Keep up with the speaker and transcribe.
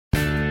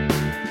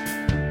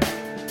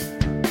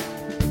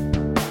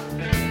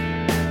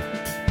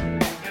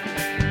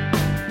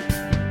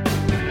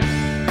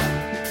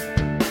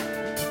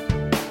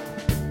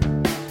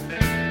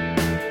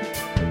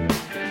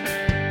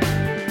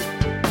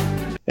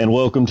and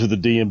welcome to the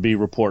D&B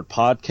Report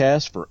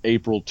podcast for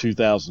April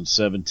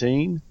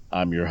 2017.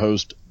 I'm your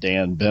host,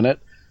 Dan Bennett.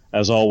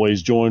 As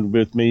always, joined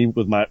with me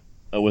with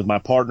my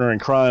partner in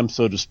crime,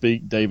 so to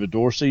speak, David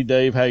Dorsey.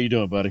 Dave, how you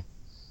doing, buddy?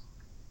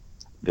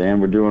 Dan,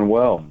 we're doing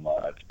well.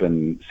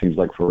 Seems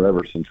like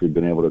forever since we've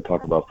been able to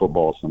talk about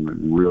football, so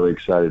I'm really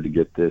excited to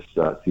get this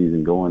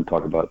season going,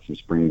 talk about some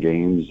spring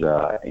games,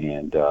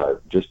 and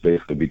just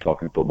basically be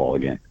talking football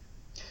again.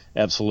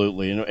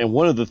 Absolutely. And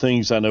one of the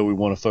things I know we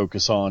want to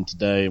focus on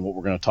today and what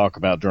we're going to talk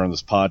about during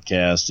this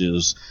podcast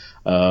is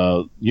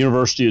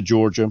University of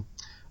Georgia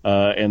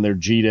and their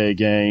G-Day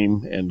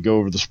game, and go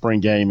over the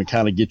spring game and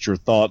kind of get your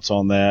thoughts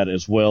on that,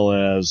 as well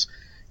as,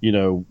 you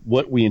know,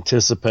 what we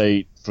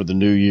anticipate for the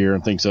new year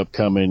and things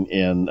upcoming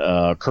in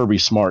Kirby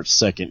Smart's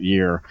second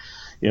year.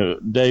 You know,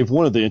 Dave,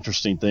 one of the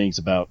interesting things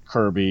about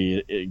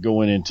Kirby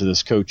going into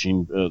this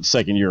coaching,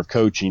 second year of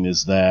coaching,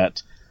 is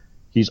that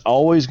he's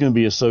always going to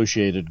be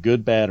associated,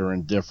 good, bad, or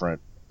indifferent,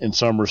 in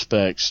some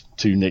respects,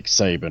 to Nick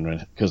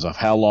Saban because of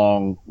how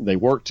long they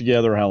worked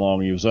together, how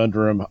long he was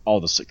under him, all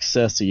the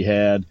success he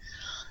had.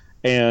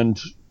 And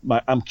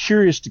I'm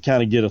curious to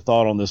kind of get a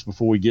thought on this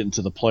before we get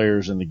into the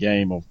players in the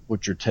game, of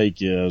what your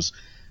take is.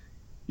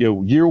 You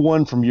know, year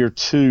one from year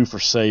two for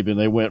Saban,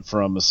 they went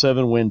from a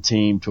 7-win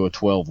team to a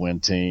 12-win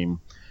team.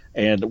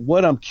 And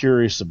what I'm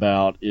curious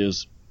about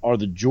is, are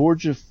the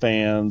Georgia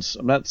fans –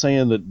 I'm not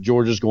saying that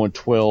Georgia's going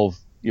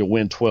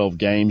win 12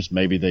 games,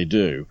 maybe they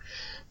do.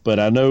 But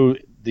I know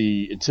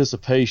the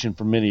anticipation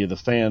for many of the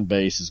fan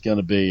base is going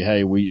to be,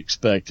 hey, we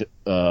expect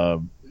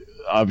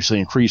obviously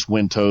increased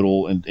win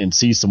total and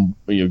see some,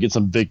 get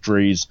some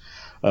victories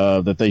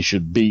that they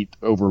should beat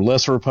over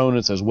lesser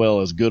opponents as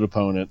well as good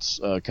opponents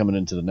coming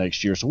into the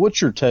next year. So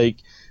what's your take?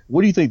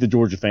 What do you think the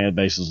Georgia fan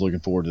base is looking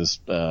forward to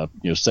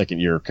this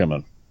second year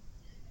coming?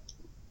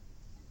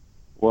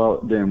 Well,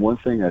 Dan, one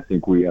thing I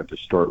think we have to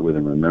start with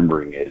and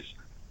remembering is,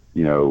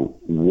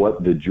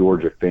 what the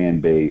Georgia fan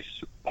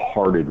base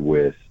parted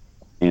with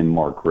in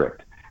Mark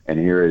Richt. And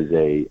here is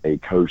a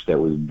coach that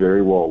was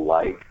very well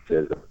liked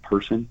as a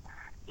person.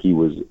 He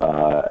was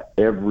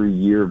every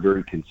year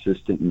very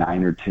consistent,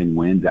 9 or 10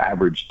 wins,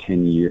 averaged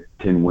 10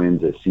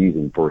 wins a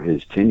season for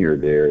his tenure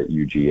there at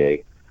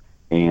UGA.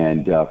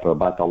 And for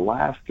about the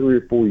last 3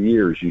 or 4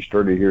 years, you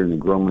started hearing the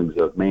grumblings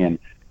of, man,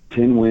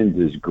 10 wins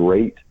is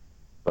great,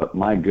 but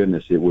my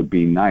goodness, it would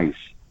be nice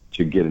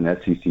to get an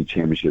SEC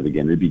championship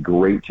again. It'd be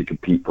great to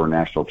compete for a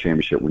national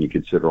championship when you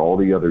consider all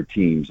the other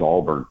teams,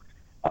 Auburn,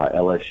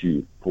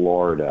 LSU,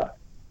 Florida,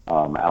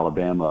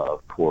 Alabama,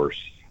 of course,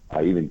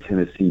 even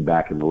Tennessee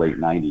back in the late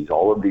 90s.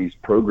 All of these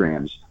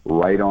programs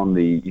right on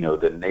the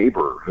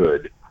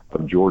neighborhood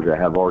of Georgia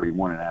have already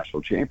won a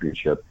national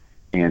championship.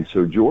 And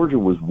so Georgia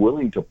was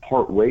willing to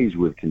part ways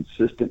with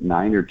consistent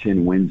 9 or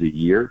 10 wins a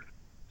year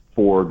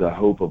for the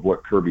hope of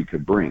what Kirby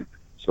could bring.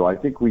 So I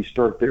think we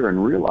start there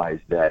and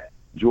realize that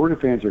Georgia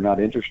fans are not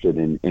interested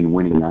in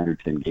winning 9 or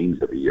 10 games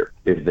every year.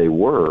 If they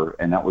were,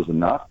 and that was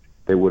enough,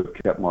 they would have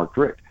kept Mark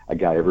Richt, a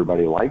guy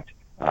everybody liked,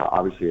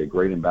 obviously a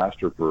great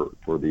ambassador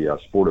for the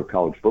sport of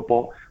college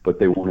football, but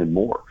they wanted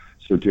more.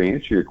 So to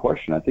answer your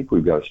question, I think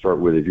we've got to start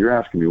with, if you're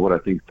asking me what I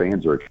think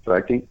fans are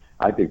expecting,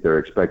 I think they're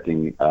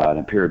expecting an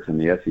appearance in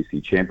the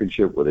SEC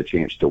championship with a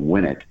chance to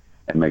win it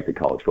and make the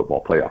college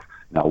football playoff.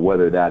 Now,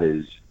 whether that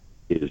is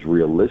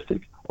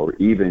realistic or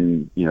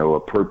even,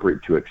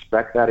 appropriate to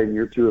expect that in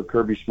year two of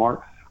Kirby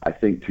Smart, I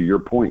think to your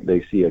point,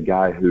 they see a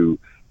guy who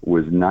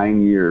was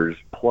 9 years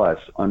plus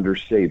under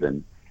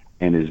Saban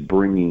and is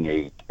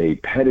bringing a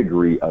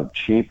pedigree of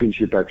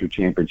championship after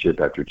championship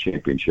after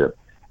championship,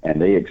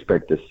 and they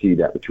expect to see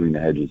that between the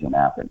hedges in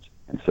Athens.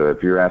 And so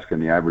if you're asking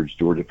the average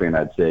Georgia fan,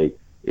 I'd say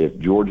if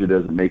Georgia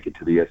doesn't make it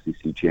to the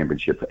SEC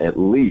championship, at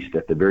least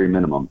at the very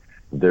minimum,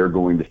 they're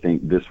going to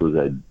think this was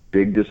a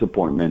big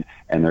disappointment,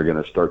 and they're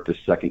going to start to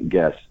second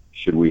guess,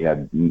 should we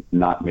have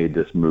not made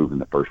this move in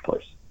the first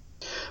place?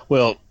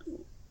 Well,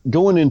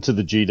 going into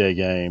the G-Day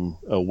game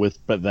with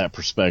that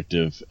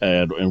perspective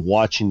and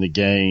watching the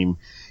game,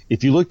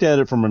 if you looked at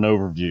it from an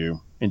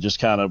overview and just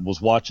kind of was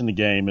watching the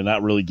game and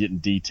not really getting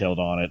detailed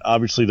on it,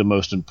 obviously the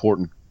most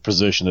important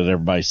position that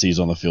everybody sees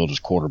on the field is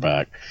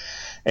quarterback.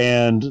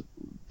 And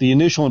the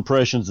initial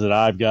impressions that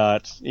I've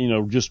got,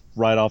 just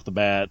right off the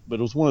bat, but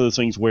it was one of those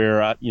things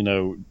where,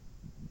 you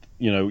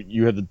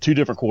had the two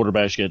different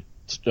quarterbacks. You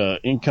had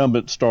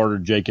incumbent starter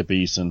Jacob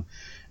Eason,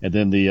 and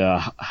then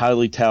the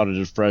highly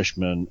touted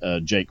freshman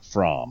Jake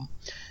Fromm.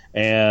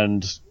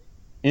 And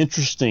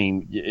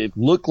interesting, it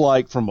looked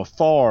like from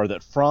afar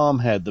that Fromm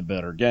had the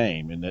better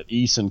game and that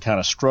Eason kind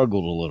of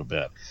struggled a little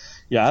bit.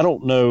 Yeah, I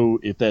don't know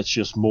if that's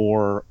just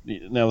more –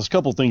 now, there's a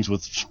couple of things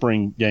with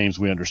spring games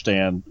we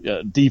understand.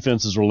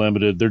 Defenses are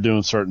limited. They're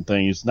doing certain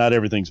things. Not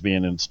everything's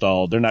being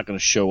installed. They're not going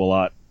to show a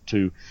lot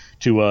to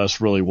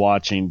us really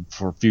watching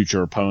for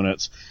future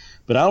opponents.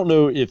 But I don't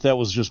know if that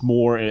was just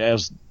more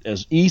as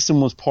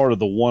Eason was part of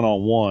the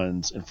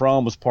one-on-ones and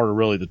Fromm was part of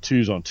really the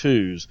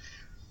twos-on-twos,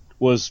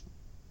 was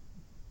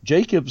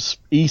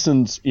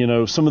Eason's,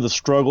 some of the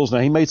struggles. Now,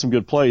 he made some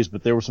good plays,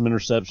 but there were some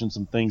interceptions,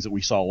 some things that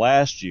we saw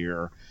last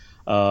year.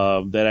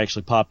 that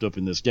actually popped up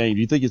in this game.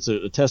 Do you think it's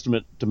a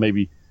testament to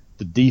maybe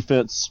the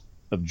defense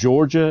of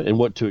Georgia and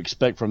what to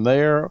expect from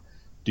there?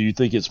 Do you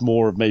think it's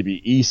more of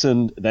maybe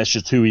Eason? That's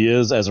just who he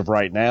is as of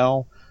right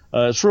now.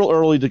 It's real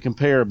early to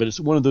compare, but it's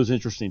one of those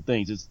interesting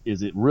things.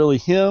 Is it really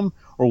him,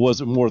 or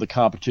was it more the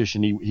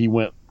competition he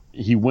went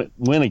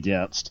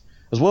against,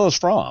 as well as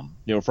Fromm?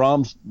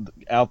 Fromm's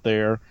out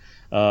there,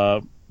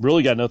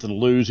 really got nothing to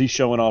lose. He's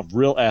showing off,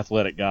 real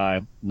athletic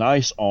guy,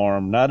 nice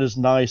arm, not as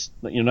nice,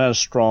 not as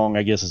strong,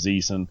 I guess, as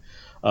Eason.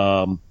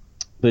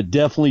 But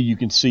definitely you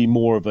can see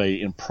more of a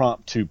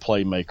impromptu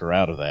playmaker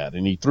out of that.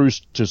 And he threw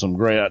to some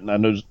great, I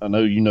know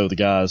the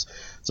guys,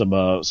 some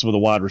of the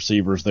wide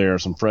receivers there,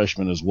 some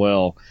freshmen as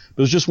well.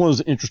 But it was just one of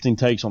those interesting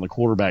takes on the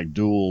quarterback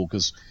duel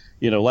because,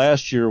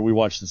 last year we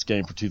watched this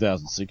game for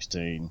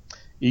 2016.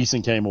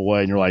 Eason came away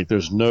and you're like,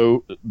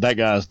 that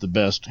guy's the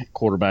best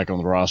quarterback on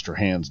the roster,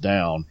 hands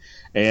down.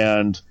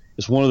 And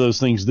it's one of those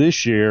things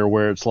this year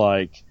where it's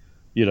like,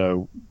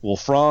 will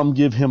Fromm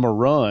give him a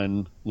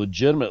run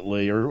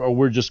legitimately, or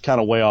we're just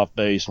kind of way off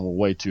base and we're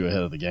way too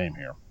ahead of the game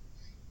here?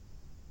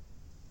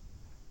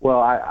 Well,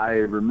 I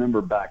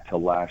remember back to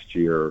last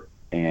year,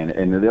 and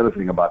the other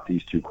thing about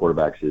these two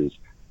quarterbacks is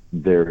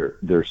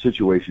their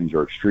situations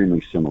are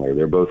extremely similar.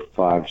 They're both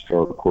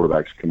five-star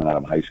quarterbacks coming out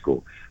of high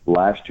school.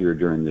 Last year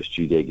during this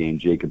G-Day game,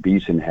 Jacob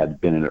Eason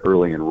had been an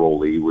early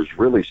enrollee. He was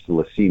really still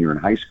a senior in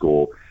high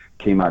school,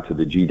 came out to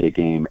the G-Day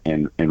game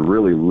and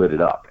really lit it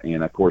up.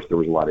 And, of course, there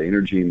was a lot of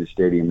energy in the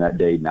stadium that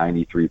day,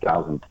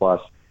 93,000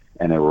 plus,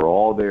 and they were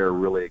all there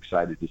really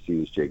excited to see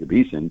this Jacob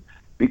Eason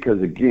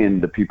because,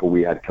 again, the people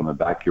we had coming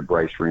back, your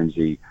Bryce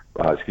Ramsey,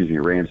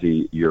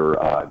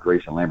 your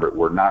Grayson Lambert,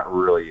 were not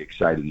really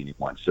exciting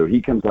anyone. So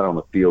he comes out on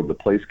the field, the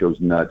place goes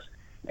nuts,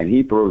 and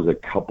he throws a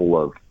couple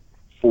of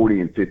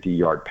 40 and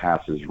 50-yard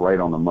passes right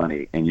on the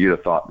money, and you'd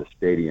have thought the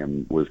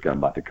stadium was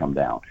about to come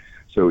down.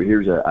 So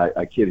here's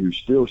a kid who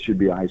still should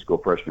be a high school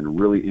freshman,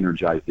 really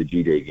energized the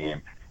G-Day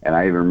game. And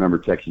I even remember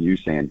texting you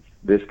saying,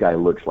 this guy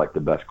looks like the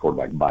best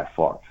quarterback by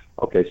far.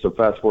 Okay, so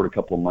fast forward a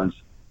couple of months,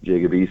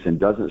 Jacob Eason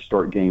doesn't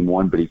start game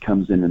one, but he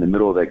comes in the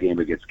middle of that game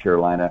against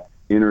Carolina,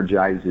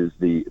 energizes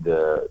the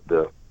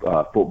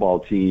football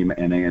team,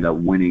 and they end up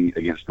winning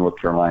against North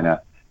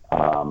Carolina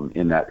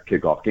in that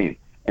kickoff game.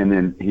 And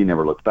then he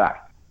never looked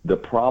back. The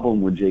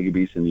problem with Jacob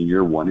Eason in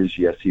year one is,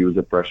 yes, he was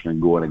a freshman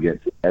going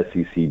against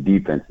SEC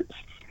defenses.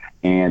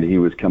 And he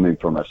was coming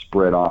from a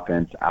spread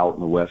offense out in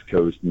the West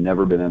Coast,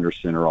 never been under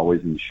center,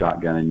 always in the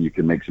shotgun. And you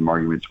can make some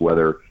arguments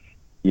whether,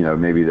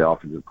 maybe the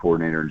offensive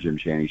coordinator and Jim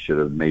Chaney should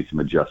have made some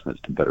adjustments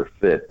to better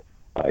fit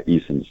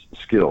Eason's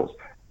skills.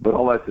 But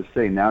all that to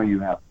say, now you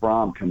have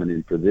Fromm coming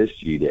in for this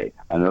G-Day,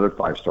 another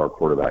five-star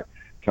quarterback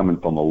coming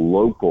from a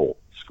local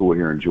school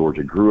here in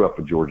Georgia, grew up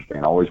a Georgia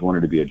fan, always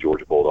wanted to be a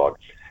Georgia Bulldog.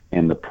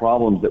 And the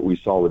problems that we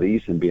saw with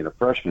Eason being a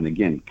freshman,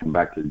 again, come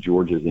back to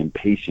Georgia's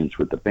impatience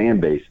with the fan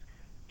base.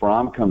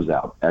 Fromm comes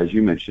out, as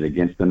you mentioned,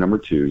 against the number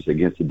twos,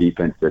 against a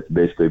defense that's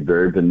basically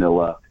very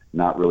vanilla,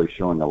 not really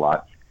showing a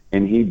lot,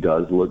 and he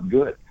does look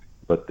good.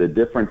 But the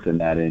difference in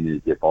that end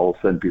is if all of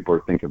a sudden people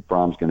are thinking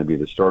Fromm's going to be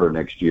the starter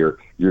next year,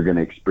 you're going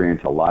to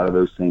experience a lot of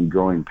those same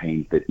growing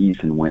pains that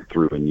Eason went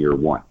through in year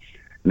one.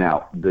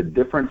 Now, the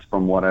difference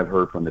from what I've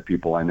heard from the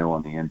people I know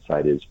on the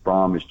inside is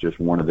Fromm is just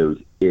one of those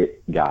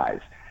it guys.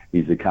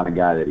 He's the kind of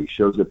guy that he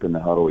shows up in the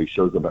huddle, he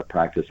shows up at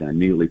practice, and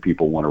immediately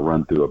people want to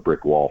run through a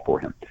brick wall for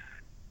him.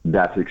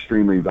 That's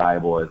extremely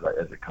valuable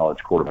as a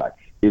college quarterback.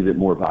 Is it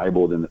more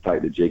valuable than the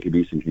fact that Jacob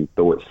Eason can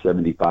throw it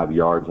 75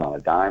 yards on a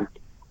dime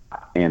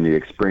and the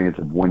experience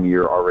of 1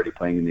 year already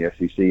playing in the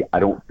SEC? I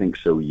don't think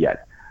so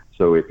yet.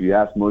 So if you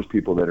ask most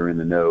people that are in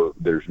the know,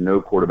 there's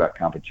no quarterback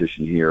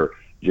competition here.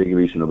 Jacob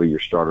Eason will be your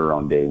starter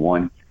on day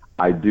one.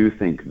 I do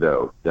think,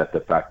 though, that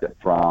the fact that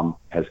Fromm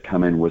has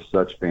come in with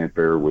such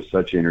fanfare, with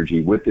such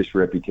energy, with this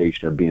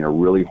reputation of being a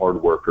really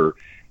hard worker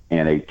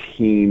and a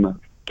team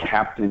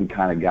captain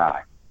kind of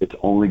guy, it's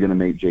only going to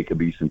make Jacob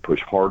Eason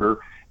push harder.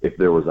 If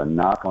there was a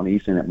knock on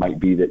Eason, it might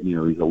be that, he's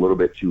a little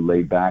bit too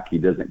laid back. He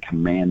doesn't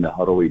command the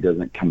huddle. He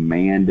doesn't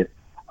command,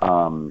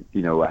 have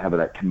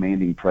that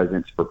commanding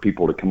presence for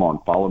people to come on,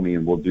 follow me,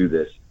 and we'll do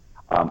this.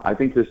 I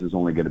think this is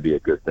only going to be a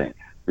good thing.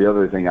 The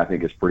other thing I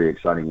think is pretty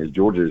exciting is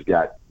Georgia's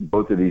got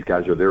both of these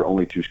guys are their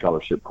only two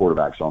scholarship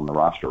quarterbacks on the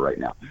roster right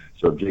now.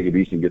 So if Jacob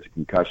Eason gets a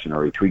concussion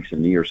or he tweaks a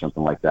knee or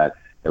something like that,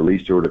 at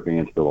least Georgia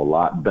fans feel a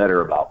lot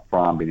better about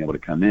Fromm being able to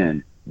come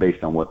in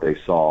based on what they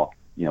saw,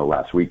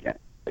 last weekend.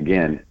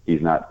 Again,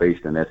 he's not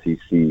faced an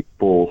SEC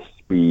full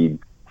speed,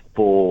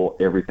 full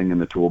everything in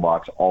the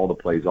toolbox, all the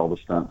plays, all the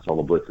stunts,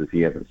 all the blitzes.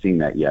 He hasn't seen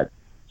that yet.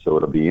 So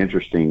it'll be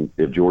interesting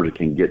if Georgia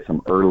can get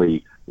some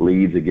early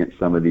leads against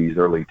some of these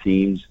early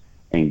teams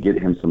and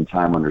get him some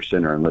time under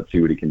center, and let's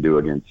see what he can do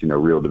against,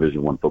 real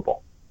Division I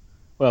football.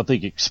 Well, I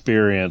think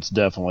experience,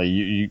 definitely.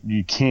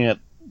 You can't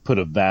put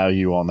a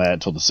value on that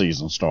until the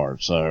season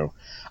starts. So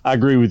I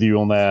agree with you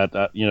on that.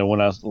 Like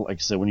I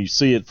said, when you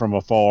see it from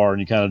afar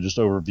and you kind of just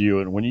overview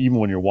it, even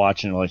when you're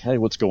watching, like, hey,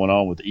 what's going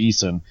on with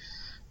Eason?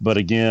 But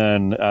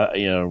again,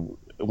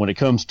 when it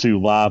comes to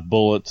live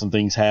bullets and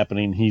things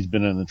happening, he's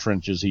been in the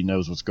trenches. He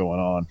knows what's going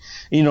on.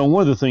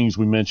 One of the things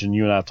we mentioned,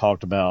 you and I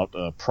talked about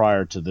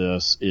prior to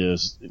this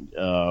is,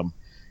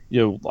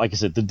 like I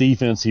said, the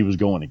defense he was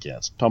going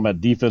against. Talking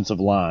about defensive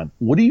line.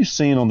 What are you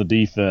seeing on the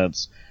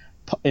defense,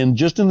 and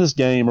just in this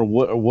game, or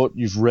what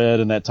you've read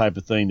and that type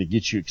of thing that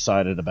gets you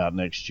excited about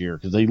next year?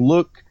 Because they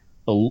look,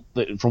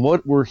 from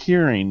what we're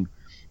hearing,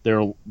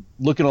 they're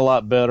looking a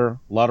lot better.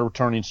 A lot of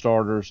returning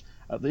starters.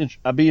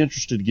 I'd be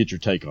interested to get your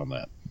take on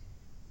that.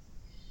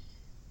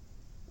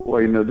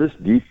 Well, this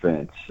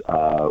defense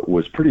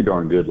was pretty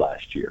darn good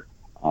last year.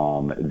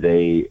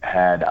 They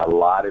had a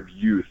lot of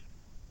youth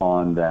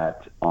on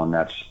that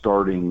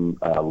starting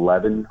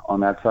 11 on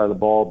that side of the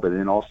ball, but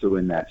then also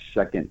in that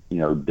second,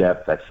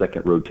 depth, that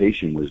second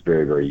rotation was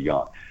very, very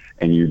young.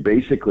 And you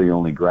basically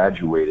only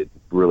graduated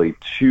really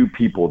two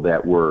people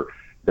that were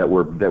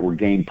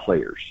game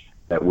players.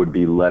 That would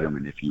be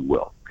Letterman, if you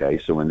will. Okay,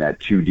 so in that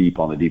two deep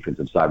on the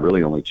defensive side,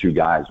 really only two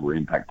guys were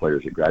impact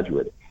players that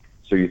graduated.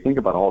 So you think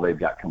about all they've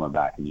got coming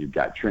back, and you've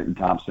got Trenton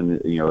Thompson,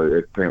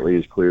 apparently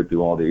is cleared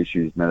through all the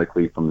issues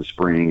medically from the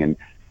spring and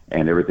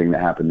everything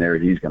that happened there.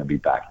 He's going to be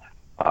back.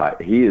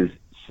 He is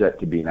set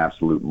to be an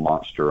absolute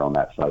monster on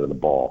that side of the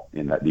ball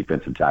in that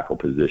defensive tackle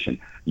position.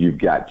 You've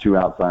got two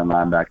outside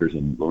linebackers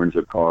in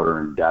Lorenzo Carter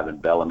and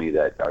Davin Bellamy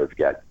that have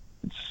got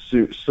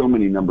so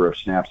many number of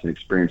snaps and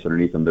experience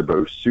underneath them. They're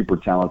both super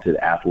talented,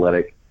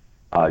 athletic.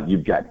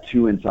 You've got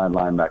two inside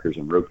linebackers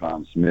in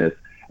Roquan Smith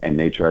and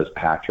Natrez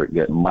Patrick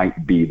that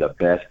might be the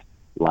best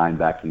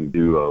linebacking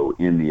duo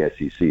in the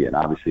SEC, and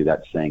obviously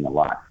that's saying a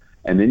lot.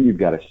 And then you've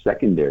got a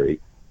secondary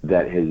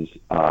that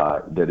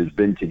has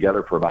been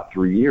together for about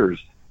 3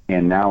 years,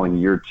 and now in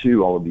year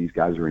two, all of these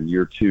guys are in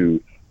year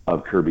two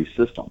of Kirby's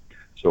system.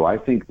 So I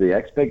think the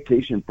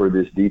expectation for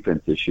this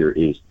defense this year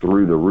is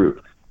through the roof.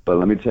 But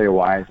let me tell you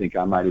why I think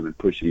I might even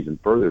push it even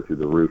further through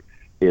the roof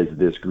is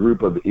this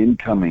group of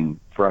incoming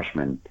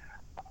freshmen.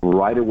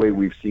 Right away,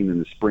 we've seen in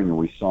the spring, and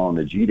we saw in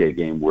the G-Day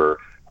game where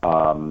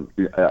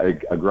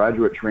a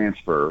graduate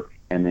transfer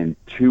and then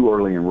two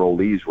early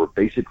enrollees were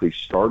basically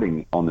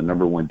starting on the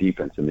number one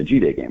defense in the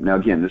G-Day game. Now,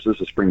 again, this is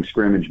a spring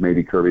scrimmage.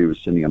 Maybe Kirby was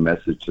sending a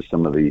message to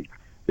some of the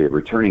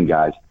returning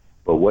guys.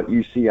 But what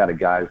you see out of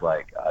guys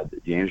like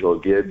D'Angelo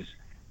Gibbs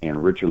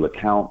and Richard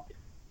LeCount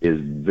is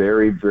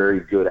very,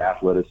 very good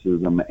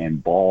athleticism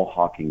and ball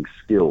hawking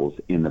skills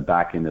in the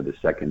back end of the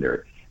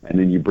secondary. And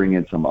then you bring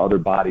in some other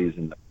bodies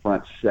in the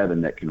front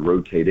seven that can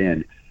rotate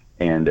in.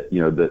 And,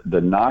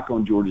 the knock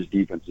on Georgia's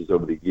defenses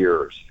over the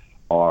years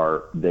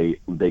are they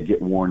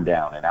get worn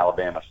down. And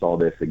Alabama saw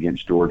this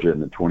against Georgia in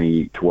the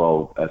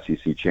 2012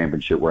 SEC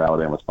championship where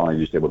Alabama was finally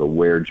just able to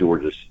wear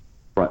Georgia's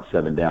front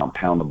seven down,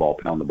 pound the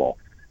ball.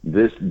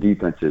 This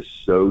defense is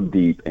so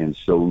deep and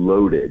so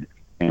loaded,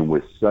 and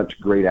with such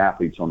great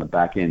athletes on the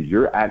back end,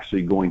 you're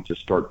actually going to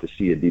start to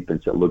see a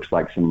defense that looks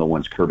like some of the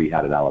ones Kirby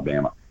had at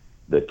Alabama.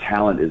 The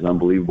talent is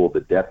unbelievable.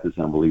 The depth is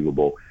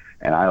unbelievable.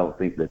 And I don't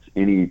think that's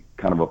any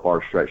kind of a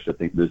far stretch to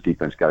think this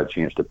defense got a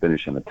chance to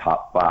finish in the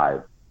top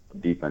 5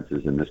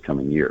 defenses in this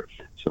coming year.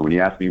 So when you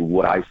ask me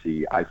what I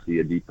see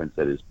a defense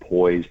that is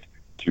poised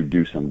to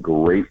do some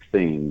great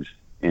things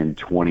in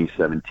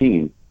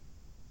 2017.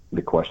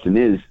 The question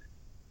is,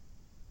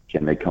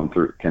 can they come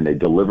through? Can they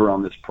deliver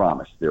on this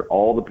promise? They're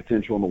all the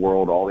potential in the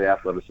world, all the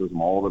athleticism,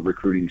 all the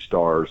recruiting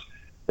stars.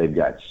 They've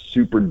got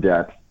super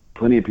depth,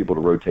 plenty of people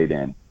to rotate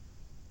in.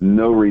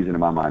 No reason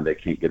in my mind they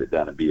can't get it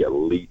done and be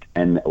elite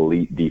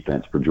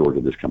defense for Georgia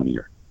this coming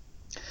year.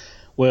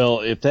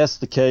 Well, if that's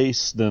the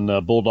case, then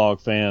Bulldog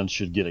fans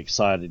should get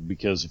excited,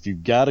 because if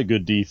you've got a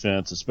good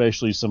defense,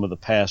 especially some of the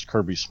past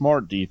Kirby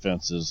Smart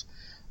defenses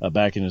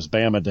back in his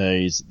Bama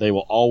days, they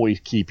will always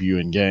keep you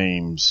in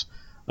games,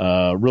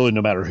 really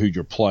no matter who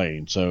you're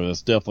playing. So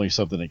that's definitely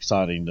something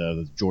exciting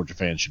that Georgia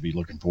fans should be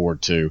looking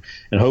forward to,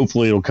 and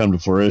hopefully it'll come to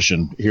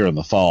fruition here in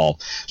the fall.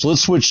 So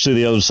let's switch to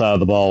the other side of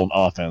the ball in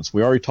offense.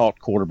 We already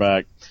talked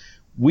quarterback.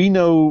 We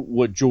know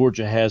what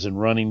Georgia has in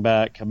running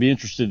back. I'd be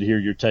interested to hear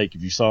your take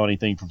if you saw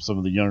anything from some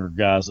of the younger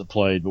guys that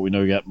played, but we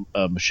know we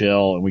got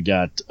Michelle and we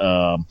got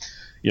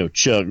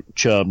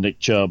Nick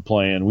Chubb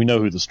playing. We know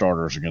who the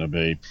starters are going to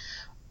be.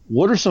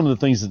 What are some of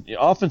the things that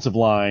the offensive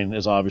line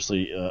is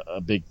obviously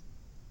a big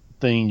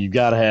thing. You've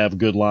got to have a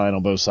good line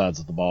on both sides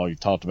of the ball.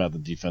 You've talked about the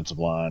defensive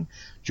line.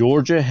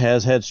 Georgia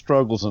has had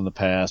struggles in the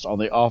past on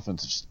the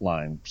offensive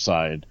line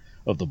side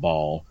of the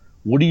ball.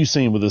 What are you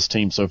seeing with this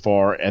team so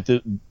far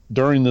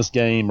during this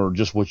game, or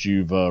just what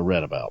you've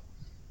read about?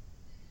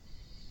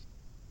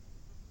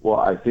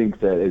 Well, I think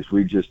that as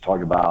we just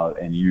talked about,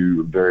 and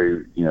you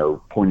very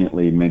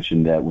poignantly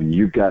mentioned that when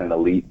you've got an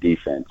elite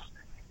defense,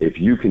 if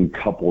you can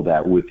couple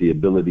that with the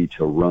ability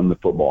to run the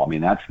football, I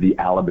mean, that's the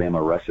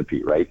Alabama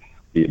recipe, right?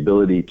 The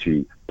ability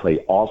to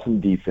play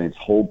awesome defense,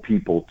 hold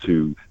people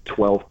to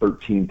 12,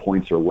 13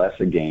 points or less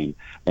a game,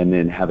 and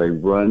then have a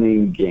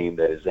running game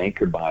that is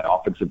anchored by an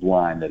offensive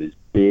line that is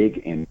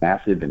big and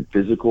massive and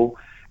physical,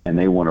 and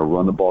they want to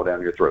run the ball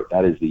down your throat.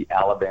 That is the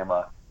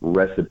Alabama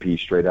recipe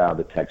straight out of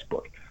the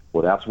textbook.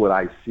 Well, that's what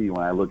I see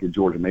when I look at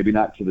Georgia. Maybe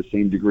not to the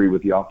same degree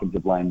with the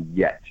offensive line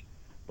yet,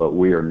 but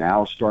we are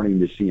now starting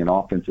to see an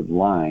offensive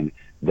line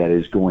that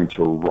is going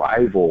to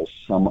rival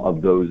some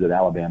of those that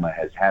Alabama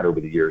has had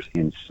over the years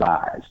in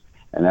size.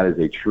 And that is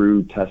a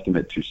true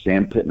testament to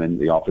Sam Pittman,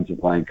 the offensive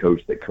line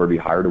coach that Kirby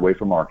hired away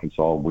from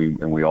Arkansas.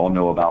 We all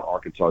know about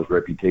Arkansas's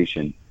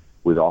reputation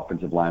with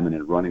offensive linemen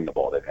and running the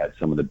ball. They've had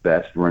some of the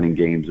best running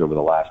games over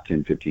the last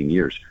 10, 15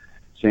 years.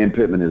 Sam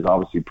Pittman has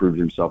obviously proved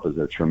himself as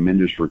a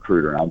tremendous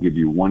recruiter. And I'll give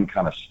you one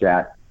kind of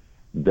stat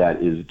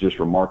that is just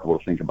remarkable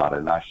to think about it.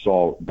 And I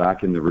saw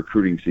back in the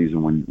recruiting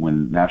season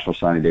when National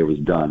Signing Day was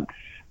done,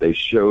 they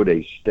showed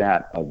a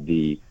stat of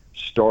the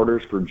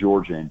starters for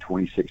Georgia in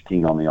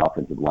 2016 on the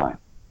offensive line,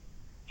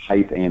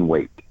 height and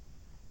weight.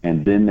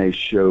 And then they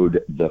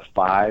showed the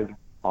 5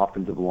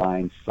 offensive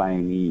line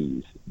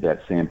signees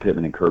that Sam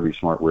Pittman and Kirby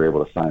Smart were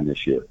able to sign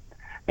this year.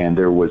 And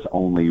there was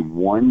only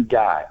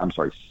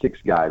 6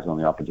 guys on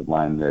the offensive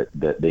line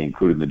that they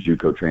included in the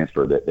JUCO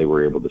transfer that they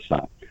were able to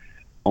sign.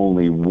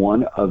 Only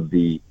one of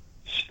the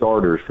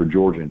starters for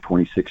Georgia in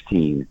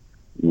 2016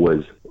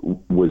 was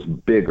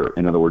bigger.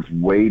 In other words,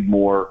 weighed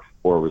more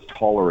or was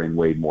taller and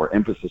weighed more.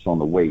 Emphasis on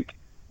the weight.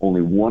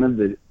 Only one of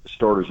the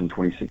starters in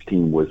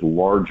 2016 was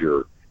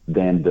larger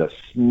than the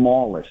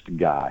smallest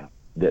guy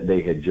that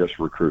they had just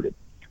recruited.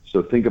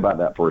 So think about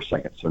that for a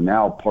second. So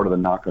now part of the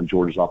knock on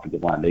Georgia's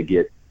offensive line, they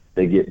get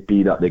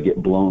beat up, they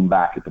get blown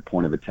back at the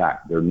point of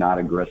attack. They're not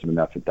aggressive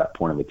enough at that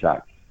point of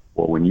attack.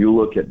 Well, when you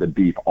look at the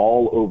beef,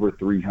 all over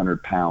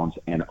 300 pounds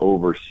and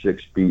over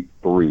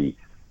 6'3",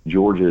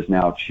 Georgia is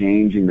now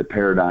changing the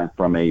paradigm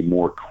from a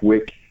more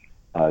quick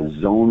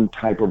zone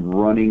type of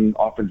running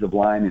offensive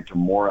line into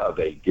more of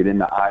a get in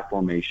the I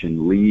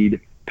formation, lead,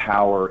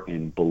 power,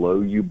 and below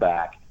you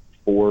back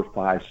 4,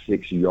 5,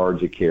 6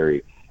 yards a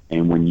carry.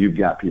 And when you've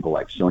got people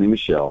like Sony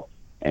Michel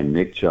and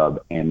Nick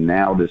Chubb and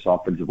now this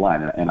offensive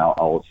line, and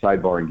I'll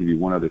sidebar and give you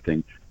one other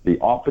thing. The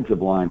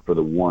offensive line for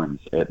the ones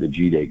at the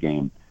G-Day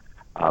game,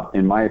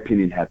 in my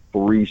opinion, had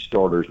 3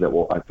 starters that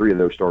will 3 of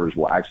those starters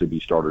will actually be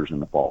starters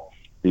in the fall.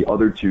 The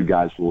other 2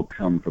 guys will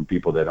come from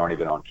people that aren't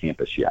even on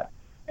campus yet.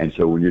 And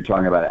so when you're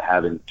talking about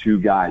having 2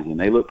 guys, and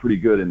they look pretty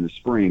good in the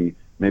spring,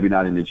 maybe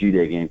not in the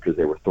G-Day game because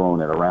they were throwing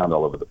it around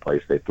all over the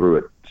place. They threw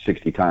it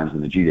 60 times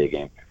in the G-Day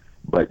game.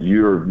 But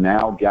you've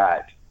now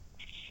got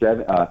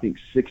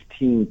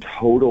 16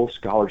 total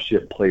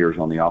scholarship players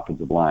on the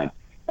offensive line.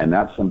 And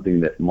that's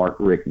something that Mark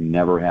Richt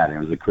never had. And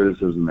it was a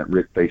criticism that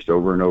Richt faced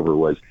over and over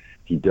was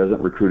he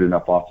doesn't recruit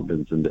enough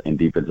offensive and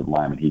defensive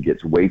linemen. He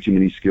gets way too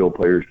many skilled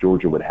players.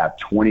 Georgia would have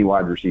 20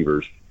 wide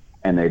receivers,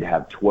 and they'd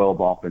have 12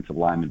 offensive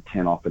linemen,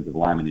 10 offensive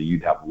linemen, and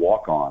you'd have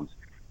walk-ons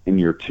in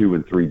your 2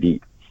 and 3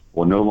 deep.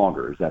 Well, no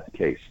longer is that the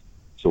case.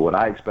 So what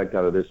I expect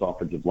out of this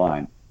offensive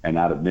line and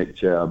out of Nick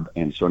Chubb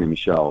and Sony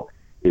Michel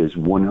is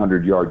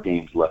 100-yard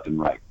games left and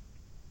right.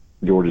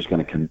 Georgia's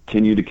going to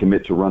continue to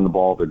commit to run the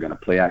ball. They're going to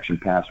play action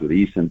pass with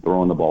Eason,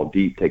 throwing the ball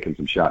deep, taking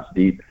some shots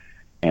deep.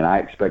 And I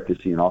expect to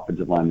see an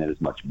offensive line that is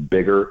much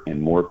bigger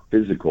and more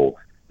physical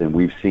than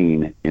we've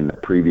seen in the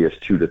previous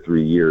 2 to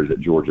 3 years at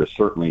Georgia,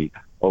 certainly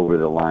over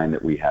the line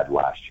that we had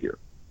last year.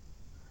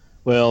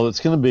 Well,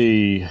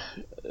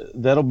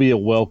 that'll be a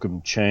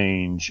welcome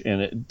change,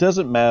 and it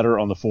doesn't matter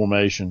on the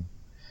formation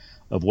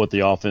of what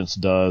the offense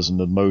does and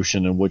the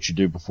motion and what you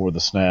do before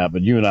the snap,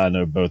 but you and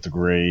I both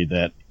agree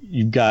that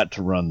you've got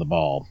to run the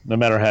ball, no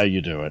matter how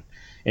you do it,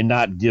 and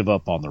not give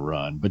up on the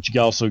run. But you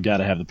also got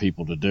to have the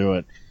people to do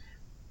it.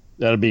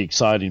 That'll be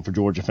exciting for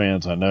Georgia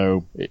fans. I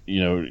know,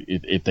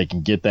 if they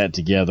can get that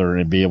together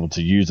and be able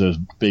to use those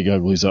big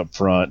uglies up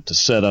front to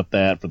set up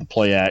that for the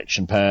play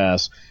action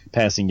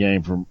passing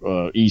game from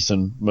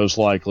Eason, most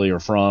likely, or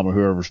Fromm, or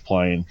whoever's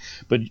playing.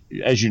 But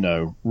as you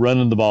know,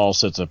 running the ball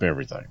sets up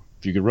everything.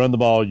 If you can run the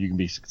ball, you can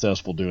be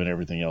successful doing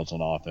everything else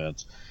on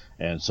offense.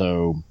 And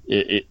so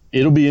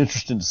it'll be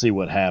interesting to see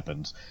what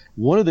happens.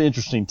 One of the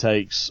interesting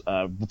takes,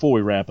 before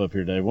we wrap up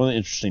here, Dave, one of the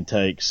interesting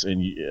takes,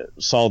 and you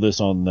saw this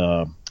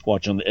on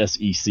watching the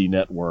SEC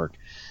network,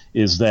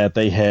 is that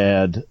they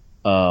had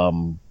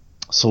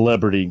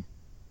celebrity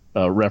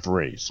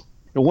referees.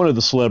 And one of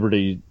the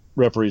celebrity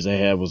referees they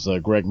had was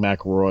Greg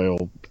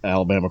McElroy,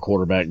 Alabama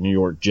quarterback, New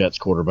York Jets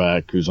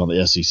quarterback, who's on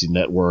the SEC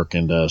network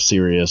and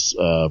Sirius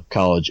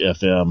College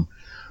FM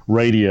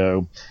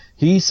radio.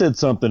 He said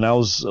something, I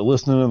was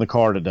listening in the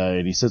car today,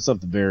 and he said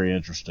something very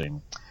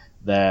interesting,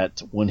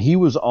 that when he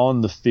was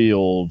on the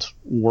field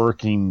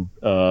working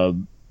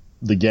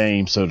the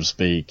game, so to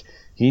speak,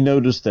 he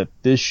noticed that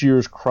this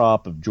year's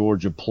crop of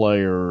Georgia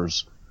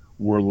players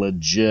were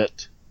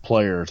legit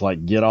players,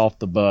 like get off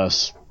the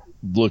bus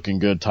looking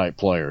good type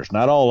players.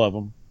 Not all of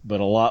them, but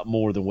a lot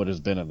more than what has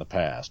been in the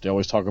past. They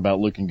always talk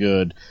about looking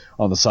good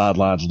on the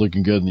sidelines,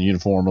 looking good in the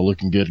uniform, or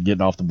looking good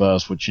getting off the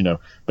bus, which,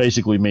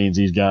 basically means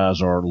these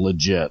guys are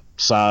legit.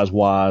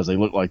 Size-wise, they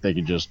look like they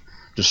could just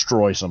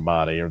destroy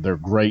somebody, or they're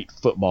great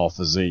football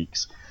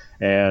physiques.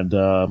 And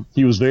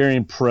he was very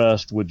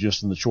impressed with,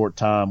 just in the short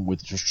time,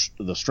 with just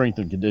the strength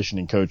and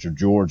conditioning coach of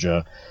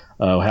Georgia,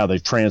 how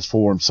they've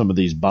transformed some of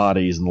these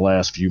bodies in the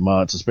last few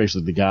months,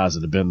 especially the guys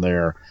that have been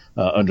there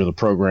under the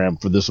program.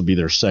 For this will be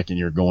their second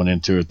year going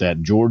into it,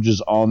 that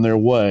Georgia's on their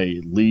way,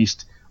 at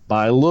least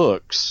by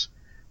looks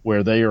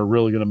where they are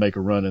really going to make a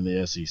run in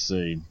the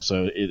SEC.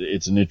 So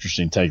it's an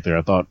interesting take there.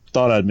 I thought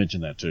I'd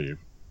mention that to you.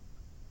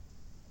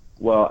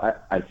 Well,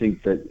 I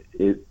think that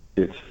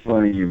it's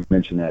funny you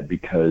mentioned that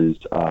because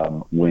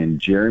when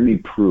Jeremy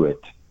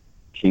Pruitt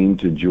came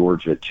to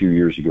Georgia 2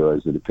 years ago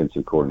as a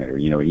defensive coordinator,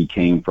 he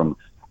came from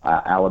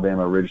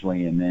Alabama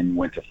originally and then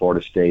went to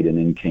Florida State and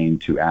then came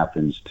to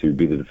Athens to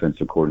be the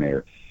defensive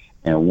coordinator.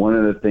 And one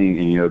of the things,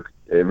 and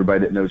everybody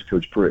that knows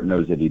Coach Pruitt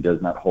knows that he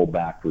does not hold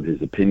back with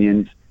his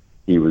opinions.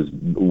 He was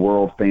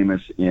world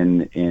famous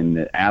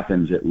in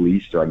Athens, at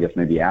least, or I guess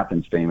maybe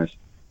Athens famous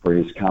for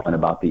his comment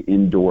about the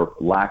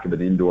lack of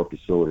an indoor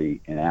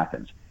facility in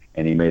Athens.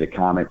 And he made a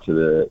comment to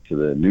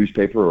the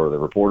newspaper or the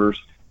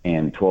reporters,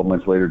 and 12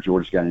 months later,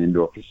 Georgia got an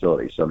indoor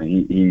facility. So, I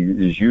mean,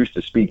 he is used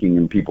to speaking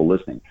and people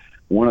listening.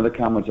 One of the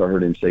comments I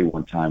heard him say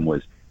one time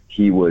was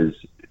he was,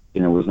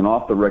 it was an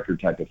off-the-record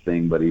type of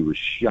thing, but he was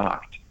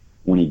shocked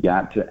when he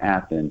got to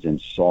Athens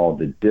and saw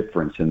the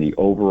difference in the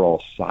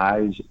overall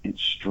size and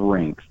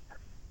strength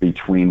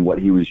between what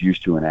he was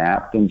used to in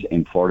Athens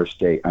and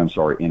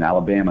in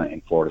Alabama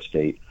and Florida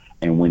State,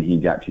 and when he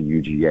got to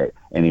UGA.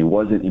 And he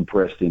wasn't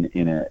impressed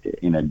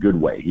in a good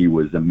way. He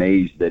was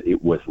amazed that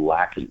it was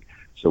lacking.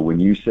 So when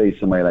you say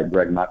somebody like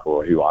Greg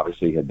McElroy, who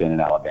obviously had been in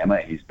Alabama,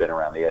 he's been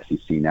around the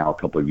SEC now a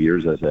couple of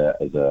years as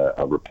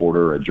a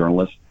reporter, a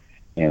journalist,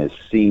 and has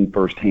seen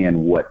firsthand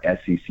what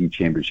SEC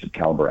championship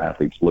caliber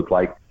athletes look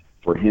like,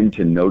 for him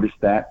to notice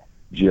that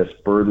just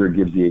further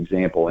gives the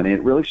example. And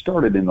it really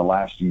started in the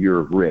last year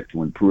of Richt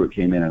when Pruitt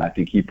came in, and I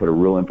think he put a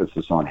real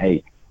emphasis on,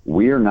 hey,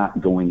 we are not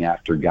going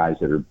after guys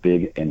that are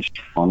big and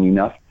strong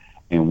enough.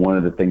 And one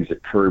of the things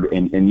that Kirby,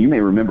 and you may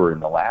remember in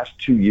the last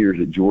 2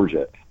 years at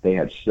Georgia, they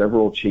had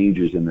several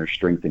changes in their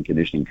strength and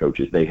conditioning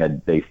coaches.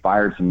 They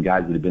fired some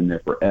guys that had been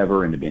there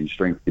forever and had been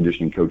strength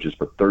conditioning coaches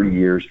for 30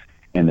 years,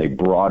 and they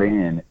brought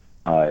in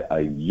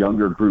a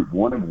younger group,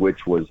 one of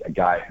which was a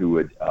guy who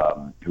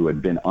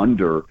had been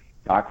under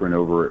Cochran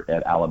over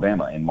at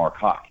Alabama, and Mark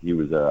Hawk. He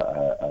was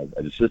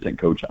an assistant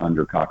coach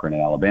under Cochran at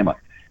Alabama.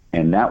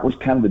 And that was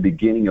kind of the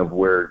beginning of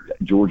where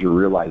Georgia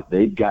realized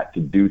they've got to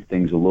do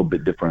things a little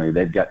bit differently.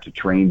 They've got to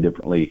train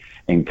differently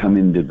and come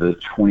into the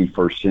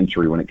 21st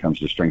century when it comes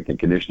to strength and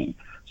conditioning.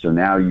 So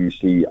now you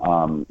see,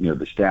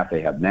 the staff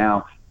they have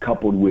now,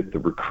 coupled with the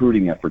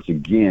recruiting efforts,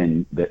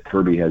 again, that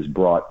Kirby has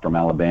brought from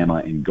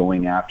Alabama and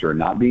going after,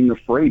 not being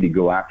afraid to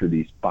go after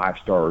these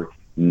five-star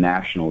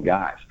national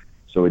guys.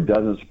 So it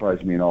doesn't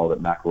surprise me at all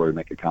that McElroy would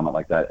make a comment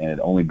like that, and it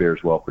only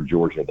bears well for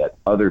Georgia that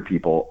other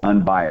people,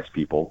 unbiased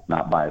people,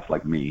 not biased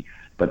like me,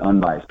 but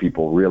unbiased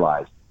people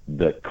realize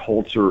the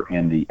culture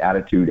and the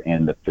attitude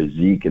and the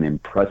physique and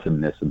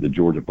impressiveness of the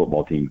Georgia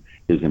football team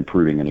is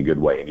improving in a good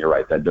way. And you're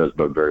right, that does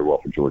bode very well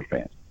for Georgia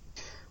fans.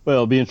 Well,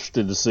 it'll be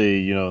interesting to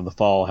see, in the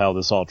fall how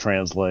this all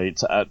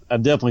translates. I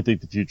definitely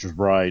think the future's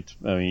bright.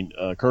 I mean,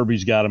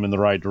 Kirby's got them in the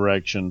right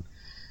direction.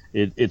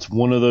 It's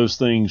one of those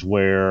things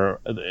where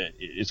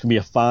it's going to be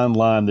a fine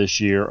line this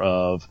year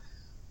of,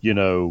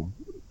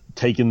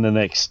 taking the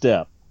next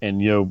step.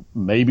 And,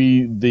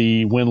 maybe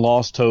the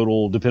win-loss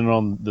total, depending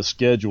on the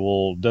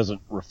schedule,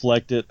 doesn't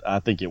reflect it. I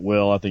think it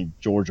will. I think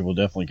Georgia will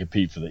definitely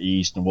compete for the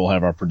East, and we'll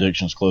have our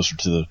predictions closer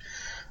to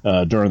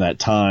during that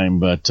time.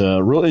 But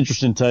real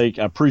interesting take.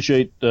 I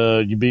appreciate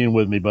you being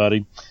with me,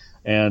 buddy.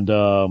 And,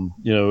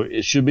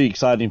 it should be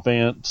exciting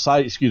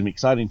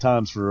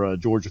times for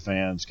Georgia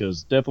fans,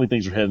 because definitely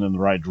things are heading in the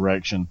right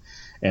direction.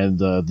 And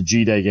the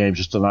G-Day game is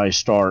just a nice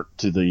start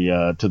to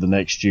the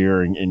next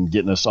year and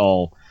getting us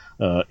all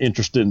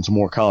interested in some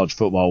more college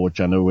football, which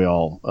I know we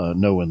all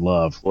know and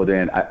love. Well,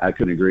 Dan, I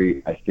couldn't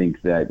agree. I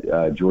think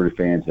that Georgia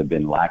fans have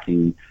been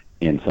lacking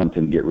in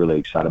something to get really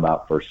excited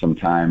about for some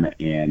time,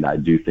 and I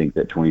do think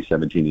that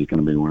 2017 is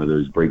going to be one of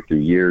those breakthrough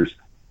years.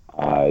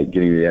 Getting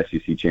to the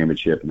SEC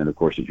championship, and then, of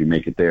course, if you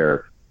make it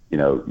there,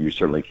 you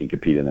certainly can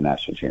compete in the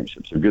national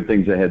championship. So good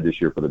things ahead this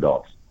year for the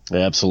Dogs.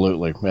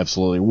 Absolutely.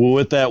 Well,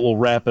 with that, we'll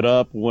wrap it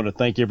up. We want to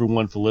thank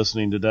everyone for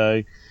listening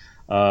today.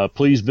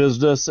 Please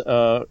visit us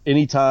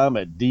anytime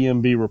at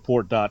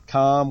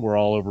dmbreport.com. We're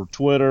all over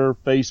Twitter,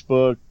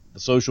 Facebook, the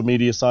social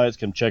media sites.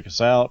 Come check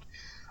us out.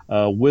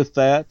 With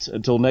that,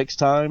 until next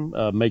time,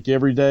 make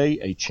every day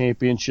a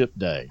championship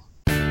day.